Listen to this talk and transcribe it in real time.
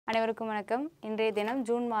அனைவருக்கும் வணக்கம். இன்றைய தினம்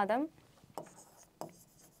ஜூன் மாதம்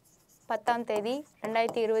 10ஆம் தேதி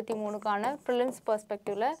 2023க்கான prelims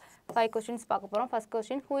perspectiveல 5 questions பார்க்க போறோம். First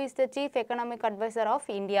question, who is the chief economic advisor of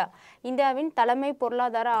India? இந்தியாவின் தலைமை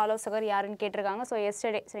பொருளாதார ஆலோசகர் யாருன்னு கேட்டிருக்காங்க. ஸோ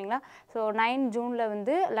எஸ்டர்டே சரிங்களா. ஸோ 9 ஜூனில்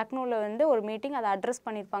வந்து லக்னோவில் வந்து ஒரு மீட்டிங் அதை அட்ரஸ்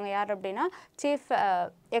பண்ணியிருப்பாங்க. யார் அப்படின்னா சீஃப்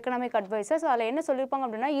எக்கனாமிக் அட்வைசர். ஸோ அதில் என்ன சொல்லியிருப்பாங்க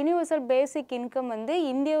அப்படின்னா யூனிவர்சல் பேசிக் இன்கம் வந்து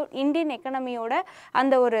இந்தியன் எக்கனாமியோட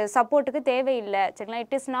அந்த ஒரு சப்போர்ட்டுக்கு தேவையில்லை சரிங்களா.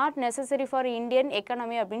 It is not necessary for Indian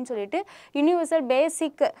economy அப்படின்னு சொல்லிட்டு யூனிவர்சல்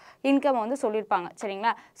பேசிக் இன்கம் வந்து சொல்லியிருப்பாங்க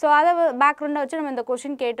சரிங்களா. ஸோ அதை பேக்ரவுண்டாக வச்சு நம்ம இந்த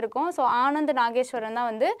கொஷின் கேட்டிருக்கோம். ஸோ ஆனந்த் நாகேஸ்வரன் தான்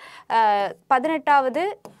வந்து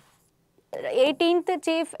 18th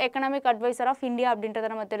chief economic advisor of India அப்படின்றத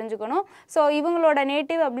நம்ம தெரிஞ்சுக்கணும். ஸோ இவங்களோட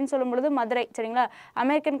நேட்டிவ் அப்படின்னு சொல்லும்பொழுது மதுரை சரிங்களா.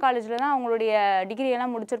 அமெரிக்கன் காலேஜில் தான் அவங்களுடைய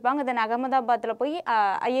டிகிரியெல்லாம் முடிச்சிருப்பாங்க. தென் அகமதாபாத்தில் போய்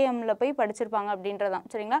ஐஏஎம்மில் போய் படிச்சிருப்பாங்க அப்படின்றதான்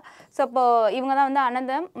சரிங்களா. ஸோ இப்போது இவங்க தான் வந்து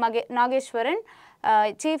Anand Nageswaran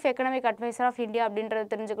chief economic advisor of India அப்படின்றத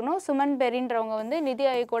தெரிஞ்சுக்கணும். சுமன் பெரின்றவங்க வந்து நிதி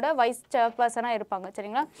ஆயோக்கோட வைஸ் சேர்பர்சனாக இருப்பாங்க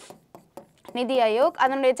சரிங்களா. நிதி ஆயோக்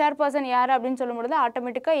அதனுடைய சேர்பர்சன் யார் அப்படின்னு சொல்லும்பொழுது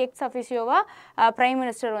ஆட்டோமேட்டிக்காக எக்ஸ் அஃபிஷியோவாக பிரைம்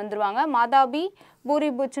மினிஸ்டர் வந்துடுவாங்க. மாதாபி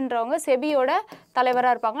பூரிபுச்சுன்றவங்க செபியோட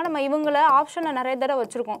தலைவராக இருப்பாங்க. நம்ம இவங்கள ஆப்ஷனை நிறைய தடவை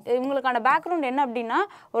வச்சுருக்கோம். இவங்களுக்கான பேக்ரவுண்ட் என்ன அப்படின்னா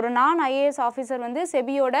ஒரு நான் ஐஏஎஸ் ஆஃபீஸர் வந்து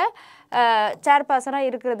செபியோட சேர்பர்சனாக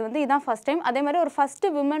இருக்கிறது வந்து இதுதான் ஃபஸ்ட் டைம். அதே மாதிரி ஒரு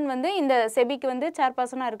ஃபஸ்ட்டு விமன் வந்து இந்த செபிக்கு வந்து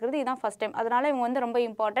சேர்பர்சனாக இருக்கிறது இதுதான் ஃபஸ்ட் டைம். அதனால் இவங்க வந்து ரொம்ப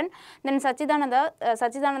இம்பார்ட்டன்ட். தென்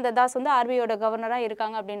சச்சிதானந்த தாஸ் வந்து ஆர்பிஐயோட கவர்னராக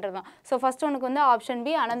இருக்காங்க அப்படின்றது தான். ஸோ ஃபஸ்ட் ஒனுக்கு வந்து option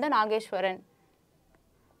B Ananda Nageswaran.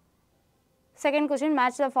 Second question,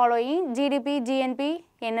 match the following GDP, GNB,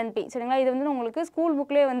 NNP சரிங்களா. இது வந்து உங்களுக்கு ஸ்கூல்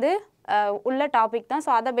புக்லேயே வந்து உள்ள டாபிக் தான்.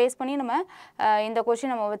 ஸோ அதை பேஸ் பண்ணி நம்ம இந்த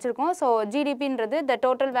கொஷின் நம்ம வச்சுருக்கோம். So ஜிடிபின்றது the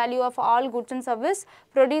total value of all goods and service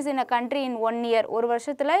produce in a country in 1 year. ஒரு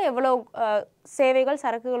வருஷத்தில் எவ்வளோ சேவைகள்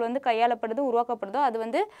சரக்குகள் வந்து கையாளப்படுது உருவாக்கப்படுதோ அது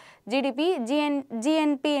வந்து GDP.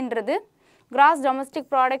 ஜிஎன்பின்றது gross domestic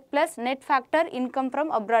product plus net factor income from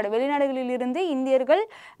abroad. வெளிநாடுகளிலிருந்து இந்தியர்கள்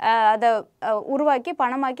அதை உருவாக்கி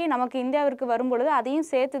பணமாக்கி நமக்கு இந்தியாவிற்கு வரும்பொழுது அதையும்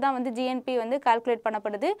சேர்த்து தான் வந்து ஜிஎன்பி வந்து கால்குலேட்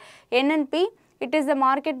பண்ணப்படுது. NNP, it is the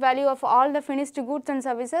market value of all the finished goods and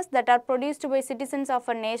services that are produced by citizens of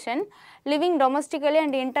a nation living domestically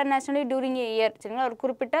and internationally during a year சரிங்களா. ஒரு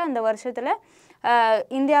குறிப்பிட்ட அந்த வருஷத்தில்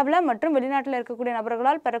இந்தியாவில் மற்றும் வெளிநாட்டில் இருக்கக்கூடிய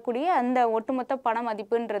நபர்களால் பெறக்கூடிய அந்த ஒட்டுமொத்த பண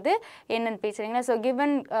மதிப்புன்றது என்என்பி சரிங்களா. ஸோ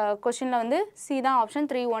கிவன் கொஷினில் வந்து சி தான் ஆப்ஷன்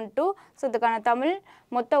 312. ஸோ இதுக்கான தமிழ்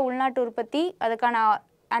மொத்த உள்நாட்டு உற்பத்தி. அதுக்கான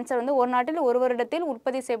ஆன்சர் வந்து ஒரு நாட்டில் ஒரு வருடத்தில்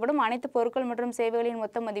உற்பத்தி செய்யப்படும் அனைத்து பொருட்கள் மற்றும் சேவைகளின்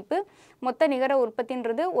மொத்த மதிப்பு. மொத்த நிகர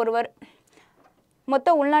உற்பத்தின்றது மொத்த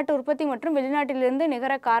உள்நாட்டு உற்பத்தி மற்றும் வெளிநாட்டிலிருந்து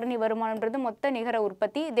நிகர காரணி வருமானம்ன்றது மொத்த நிகர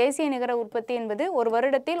உற்பத்தி. தேசிய நிகர உற்பத்தி என்பது ஒரு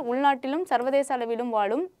வருடத்தில் உள்நாட்டிலும் சர்வதேச அளவிலும்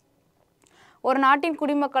வாழும் ஒரு நாட்டின்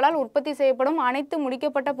குடிமக்களால் உற்பத்தி செய்யப்படும் அனைத்து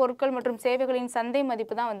முடிக்கப்பட்ட பொருட்கள் மற்றும் சேவைகளின் சந்தை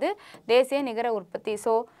மதிப்பு தான் வந்து தேசிய நிகர உற்பத்தி.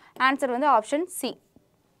 ஸோ ஆன்சர் வந்து option C.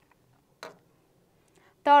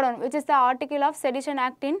 Third one, which is the article of Sedition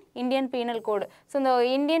Act in Indian Penal Code. So இந்த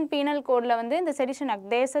இந்தியன் பீனல் கோடில் வந்து இந்த செடிஷன் ஆக்ட்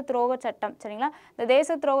தேச துரோக சட்டம் சரிங்களா. இந்த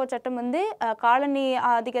தேச துரோக சட்டம் வந்து காலனி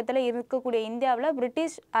ஆதிக்கத்தில் இருக்கக்கூடிய இந்தியாவில்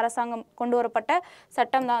பிரிட்டிஷ் அரசாங்கம் கொண்டு வரப்பட்ட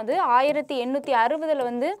சட்டம் தான் அது. 1860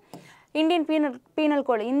 வந்து இந்தியன் பீனல்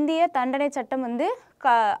கோடு இந்திய தண்டனை சட்டம் வந்து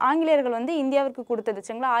ஆங்கிலேயர்கள் வந்து இந்தியாவிற்கு கொடுத்தது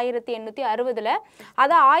சரிங்களா 1860.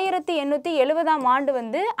 அதை 1870ஆம் ஆண்டு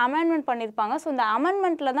வந்து அமெண்ட்மெண்ட் பண்ணியிருப்பாங்க. ஸோ இந்த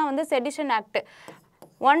அமெண்ட்மெண்ட்டில் தான் வந்து செடிஷன் ஆக்ட்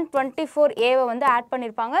 124A வந்து ஆட்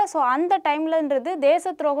பண்ணியிருப்பாங்க. ஸோ அந்த டைம்லன்றது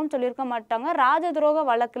தேச துரோகம் சொல்லியிருக்க மாட்டாங்க. ராஜ துரோக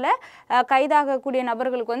வழக்கில் கைதாகக்கூடிய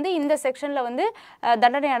நபர்களுக்கு வந்து இந்த செக்ஷனில் வந்து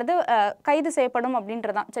தண்டனையானது கைது செய்யப்படும்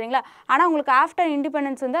அப்படின்றதான் சரிங்களா. ஆனால் உங்களுக்கு ஆஃப்டர்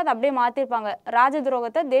இண்டிபெண்டன்ஸ் வந்து அதை அப்படியே மாற்றிருப்பாங்க. ராஜ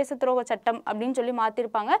துரோகத்தை தேச துரோக சட்டம் அப்படின்னு சொல்லி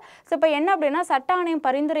மாற்றிருப்பாங்க. ஸோ இப்போ என்ன அப்படின்னா சட்ட ஆணையம்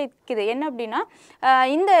பரிந்துரைக்குது என்ன அப்படின்னா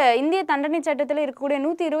இந்த இந்திய தண்டனை சட்டத்தில் இருக்கக்கூடிய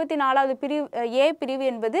 124வது பிரிவு ஏ பிரிவு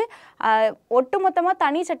என்பது ஒட்டுமொத்தமாக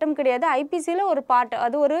தனி சட்டம் கிடையாது. ஐபிசியில் ஒரு பார்ட்,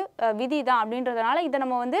 அது ஒரு விதி தான் அப்படின்றதுனால இதை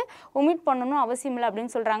நம்ம வந்து ஒமிட் பண்ணணும் அவசியம் இல்லை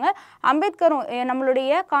அப்படின்னு சொல்கிறாங்க. அம்பேத்கரும்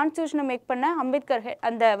நம்மளுடைய கான்ஸ்டியூஷனை மேக் பண்ண அம்பேத்கர்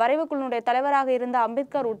அந்த வரைவு குழுனுடைய தலைவராக இருந்த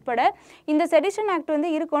அம்பேத்கர் உட்பட இந்த செடிஷன் ஆக்ட் வந்து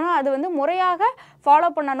இருக்கணும், அது வந்து முறையாக ஃபாலோ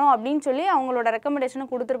பண்ணணும் அப்படின்னு சொல்லி அவங்களோட ரெக்கமெண்டேஷனை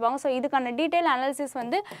கொடுத்துருப்பாங்க. ஸோ இதுக்கான டீட்டெயில் அனாலிசிஸ்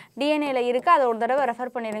வந்து டிஎன்ஏல இருக்குது, அதை ஒரு தடவை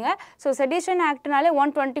ரெஃபர் பண்ணிடுங்க. ஸோ செடிஷன் ஆக்ட்னாலே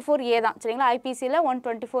 124A தான் சரிங்களா. ஐபிசியில்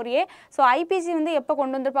 124A. ஸோ ஐபிசி வந்து எப்போ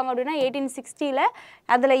கொண்டு வந்திருப்பாங்க அப்படின்னா 1860.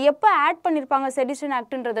 அதில் எப்போ ஆட் பண்ணியிருப்பாங்க செடிஷன்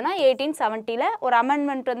ஆக்ட்ன்றதுனா 1870 ஒரு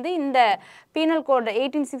அமெண்ட்மெண்ட் வந்து இந்த பீனல் கோட்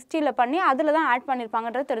 1860 பண்ணி அதில் தான் ஆட்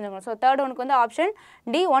பண்ணியிருப்பாங்கன்றது தெரிஞ்சுக்கணும். ஸோ தேர்ட் ஒனுக்கு வந்து option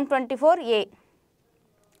D 124A.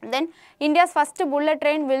 Then India's first bullet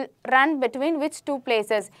train will run between which two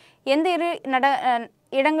places? எந்த இரு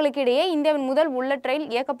இடங்களுக்கு இடையே இந்தியாவின் முதல் புல்லட் ரயில்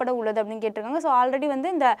இயக்கப்பட உள்ளது அப்படின்னு கேட்டிருக்காங்க. ஸோ ஆல்ரெடி வந்து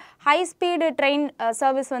இந்த ஹை ஸ்பீடு ட்ரெயின்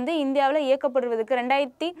சர்வீஸ் வந்து இந்தியாவில் இயக்கப்படுவதற்கு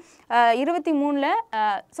 2023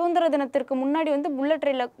 சுதந்திர தினத்திற்கு முன்னாடி வந்து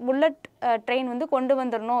புல்லட் ட்ரெயின் வந்து கொண்டு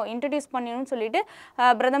வந்துடணும், இன்ட்ரடியூஸ் பண்ணணும்னு சொல்லிட்டு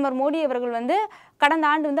பிரதமர் மோடி அவர்கள் வந்து கடந்த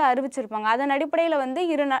ஆண்டு வந்து அறிவிச்சிருப்பாங்க. அதன் அடிப்படையில் வந்து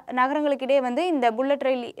இரு நகரங்களுக்கு இடையே வந்து இந்த புல்லட்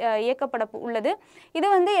ரயில் இயக்கப்பட உள்ளது. இது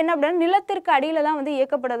வந்து என்ன அப்படின்னா நிலத்திற்கு அடியில் தான் வந்து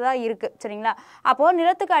இயக்கப்படுறதா இருக்குது. சரிங்களா? அப்போது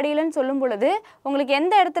நிலத்துக்கு அடியில்னு சொல்லும் பொழுது உங்களுக்கு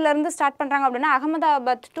எந்த இடத்துல இருந்து ஸ்டார்ட் பண்ணுறாங்க அப்படின்னா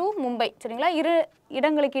அகமதாபாத் டு மும்பை. சரிங்களா? இரு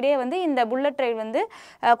இடங்களுக்கு இடையே வந்து இந்த புல்லட் ட்ரெயின் வந்து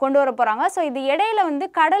கொண்டு வர போகிறாங்க. ஸோ இது இடையில வந்து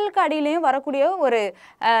கடலுக்கு அடியிலையும் வரக்கூடிய ஒரு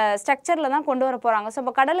ஸ்ட்ரக்சரில் தான் கொண்டு வர போகிறாங்க. ஸோ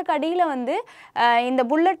இப்போ கடலுக்கு அடியில் வந்து இந்த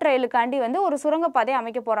புல்லட் ரயிலுக்காண்டி வந்து ஒரு சுரங்கப்பாதை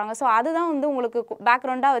அமைக்க போகிறாங்க. ஸோ அதுதான் வந்து உங்களுக்கு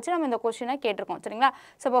பேக்ரவுண்டாக வச்சு நம்ம இந்த கொஸ்டினை கேட்டிருக்கோம். சரிங்களா?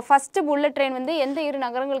 ஸோ இப்போ ஃபஸ்ட்டு புல்லட் ட்ரெயின் வந்து எந்த இரு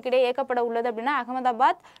நகரங்களுக்கு இடையே இயக்கப்பட உள்ளது அப்படின்னா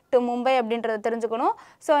அகமதாபாத் டு மும்பை அப்படின்றத தெரிஞ்சுக்கணும்.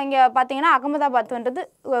 ஸோ இங்கே பார்த்தீங்கன்னா அகமதாபாத்ன்றது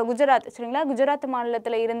குஜராத். சரிங்களா? குஜராத்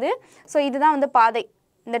மாநிலத்தில் இருந்து ஸோ இதுதான் வந்து பாதை,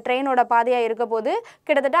 இந்த ட்ரெயினோட பாதையாக இருக்க போது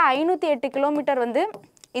கிட்டத்தட்ட 508 கிலோமீட்டர் வந்து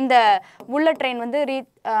இந்த புல்லட் ட்ரெயின் வந்து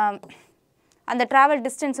அந்த ட்ராவல்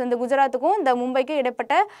டிஸ்டன்ஸ் வந்து குஜராத்துக்கும் இந்த மும்பைக்கும்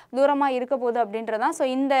இடைப்பட்ட தூரமாக இருக்க போகுது அப்படின்றதான். ஸோ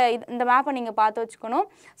இந்த மேப்பை நீங்கள் பார்த்து வச்சுக்கணும்.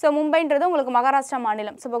 ஸோ மும்பைன்றது உங்களுக்கு மகாராஷ்டிரா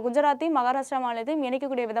மாநிலம். ஸோ இப்போ குஜராத்தையும் மகாராஷ்டிரா மாநிலத்தையும்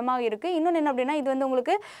இணைக்கக்கூடிய விதமாக இருக்குது. இன்னொன்று என்ன அப்படின்னா இது வந்து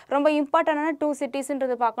உங்களுக்கு ரொம்ப இம்பார்ட்டண்டான 2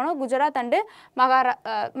 சிட்டிஸ்ன்றது பார்க்கணும், குஜராத் அண்டு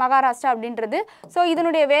மகாராஷ்டிரா அப்படின்றது. ஸோ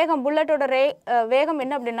இதனுடைய வேகம் புல்லட்டோட வேகம்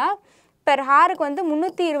என்ன அப்படின்னா பெர் ஹாருக்கு வந்து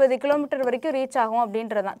 320 கிலோமீட்டர் வரைக்கும் ரீச் ஆகும்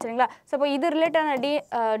அப்படின்றது தான். சரிங்களா? ஸோ இப்போ இது ரிலேட்டான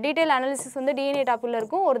டீட்டெயில் அனாலிசிஸ் வந்து டிஎன்ஏ டாப்பில்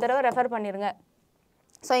இருக்கும், ஒரு தடவை ரெஃபர் பண்ணிடுங்க.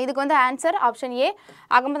 ஸோ இதுக்கு வந்து answer option A,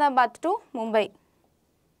 Ahmedabad to Mumbai.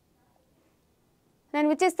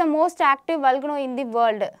 Then which is the most active volcano in the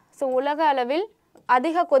world? So உலக அளவில்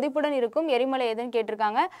அதிக கொதிப்புடன் இருக்கும் எரிமலை எதுன்னு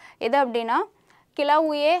கேட்டிருக்காங்க. எது அப்படின்னா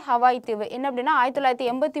கிலவுயே ஹவாய் தீவு. என்ன அப்படின்னா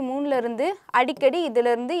 1983 அடிக்கடி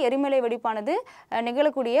இதிலிருந்து எரிமலை வெடிப்பானது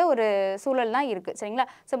நிகழக்கூடிய ஒரு சூழல் தான் இருக்குது. சரிங்களா?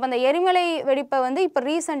 ஸோ இப்போ அந்த எரிமலை வெடிப்பை வந்து இப்போ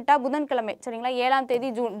ரீசெண்டாக புதன்கிழமை, சரிங்களா, 7ஆம் தேதி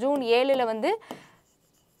ஜூன் 7 வந்து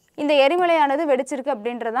இந்த எரிமலையானது வெடிச்சிருக்கு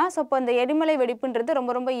அப்படின்றதான். ஸோ இப்போ இந்த எரிமலை வெடிப்புன்றது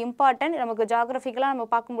ரொம்ப ரொம்ப இம்பார்ட்டன்ட். நமக்கு ஜாகிரபிக்கலாக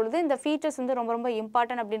நம்ம பார்க்கும்பொழுது இந்த ஃபீச்சர்ஸ் வந்து ரொம்ப ரொம்ப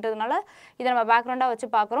இம்பார்ட்டன்ட் அப்படின்றதுனால இதை நம்ம பேக்ரவுண்டாக வச்சு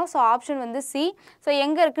பார்க்குறோம். ஸோ ஆப்ஷன் வந்து சி. ஸோ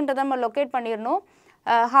எங்கே இருக்குன்றதை நம்ம லொக்கேட் பண்ணிடணும்.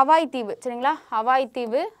 ஹவாய் தீவு. சரிங்களா? ஹவாய்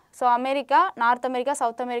தீவு. So America, north America,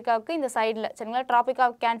 south அமெரிக்காவுக்கு இந்த சைடில், சரிங்களா, ட்ராபிக்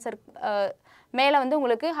ஆஃப் கேன்சர் மேலே வந்து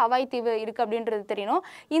உங்களுக்கு ஹவாய் தீவு இருக்குது அப்படின்றது தெரியணும்.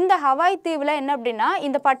 இந்த ஹவாய் தீவில் என்ன அப்படின்னா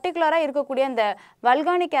இந்த பர்டிகுலராக இருக்கக்கூடிய அந்த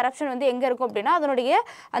வல்கானிக் எரப்ஷன் வந்து எங்கே இருக்கும் அப்படின்னா அதனுடைய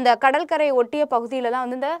அந்த கடற்கரை ஒட்டிய பகுதியில் தான்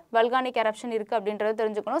வந்து இந்த வல்கானிக் எரப்ஷன் இருக்குது அப்படின்றத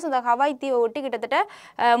தெரிஞ்சுக்கணும். ஸோ இந்த ஹவாய் தீவை ஒட்டி கிட்டத்தட்ட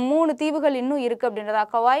 3 தீவுகள் இன்னும் இருக்குது அப்படின்றதா.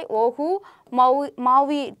 கவாய், ஓஹு,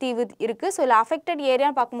 மாவி தீவு இருக்குது. ஸோ இதில் அஃபெக்டட்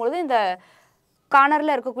ஏரியான்னு பார்க்கும்போது இந்த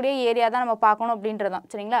கார்னரில் இருக்கக்கூடிய ஏரியா தான் நம்ம பார்க்கணும் அப்படின்றதான்.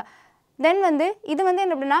 சரிங்களா? தென் வந்து இது வந்து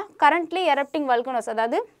என்ன அப்படின்னா கரண்ட்லி எரப்டிங் வல்கனோஸ்,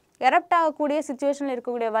 அதாவது எரப்ட் ஆகக்கூடிய சிச்சுவேஷனில்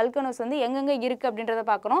இருக்கக்கூடிய வல்கனோஸ் வந்து எங்கெங்கே இருக்குது அப்படின்றத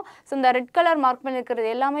பார்க்குறோம். ஸோ இந்த ரெட் கலர் மார்க் பண்ணி இருக்கிறது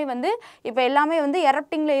எல்லாமே வந்து இப்போ எல்லாமே வந்து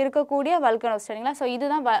எரப்டிங்கில் இருக்கக்கூடிய வல்கனோஸ். சரிங்களா? ஸோ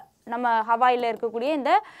இதுதான் நம்ம ஹவாயில் இருக்கக்கூடிய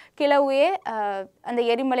இந்த கிலவுயே அந்த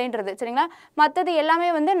எரிமலைன்றது. சரிங்களா? மற்றது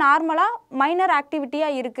எல்லாமே வந்து நார்மலாக மைனர்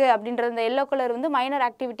ஆக்டிவிட்டியாக இருக்குது அப்படின்றது, இந்த எல்லோ கலர் வந்து மைனர்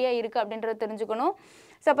ஆக்டிவிட்டியாக இருக்குது அப்படின்றத தெரிஞ்சுக்கணும்.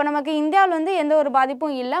 ஸோ அப்போ நமக்கு இந்தியாவில் வந்து எந்த ஒரு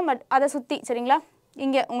பாதிப்பும் இல்லை, பட் அதை சுற்றி, சரிங்களா,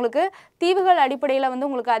 இங்கே உங்களுக்கு தீவுகள் அடிப்படையில் வந்து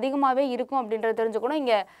உங்களுக்கு அதிகமாகவே இருக்கும் அப்படின்றத தெரிஞ்சுக்கணும்.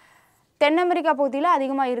 இங்கே தென் அமெரிக்கா பகுதியில்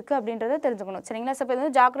அதிகமாக இருக்குது அப்படின்றத தெரிஞ்சுக்கணும். சரிங்களா? ஸோ இப்போ இது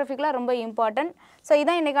வந்து ஜாகிரபிக்கலாக ரொம்ப இம்பார்ட்டன்ட். ஸோ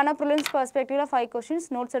இதான் இன்றைக்கான ப்ரிலிம்ஸ் பர்ஸ்பெக்டிவில் 5 கொஸ்டின்ஸ்.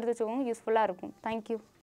 நோட்ஸ் எடுத்து வச்சுக்கோங்க, யூஸ்ஃபுல்லாக இருக்கும். தேங்க்யூ.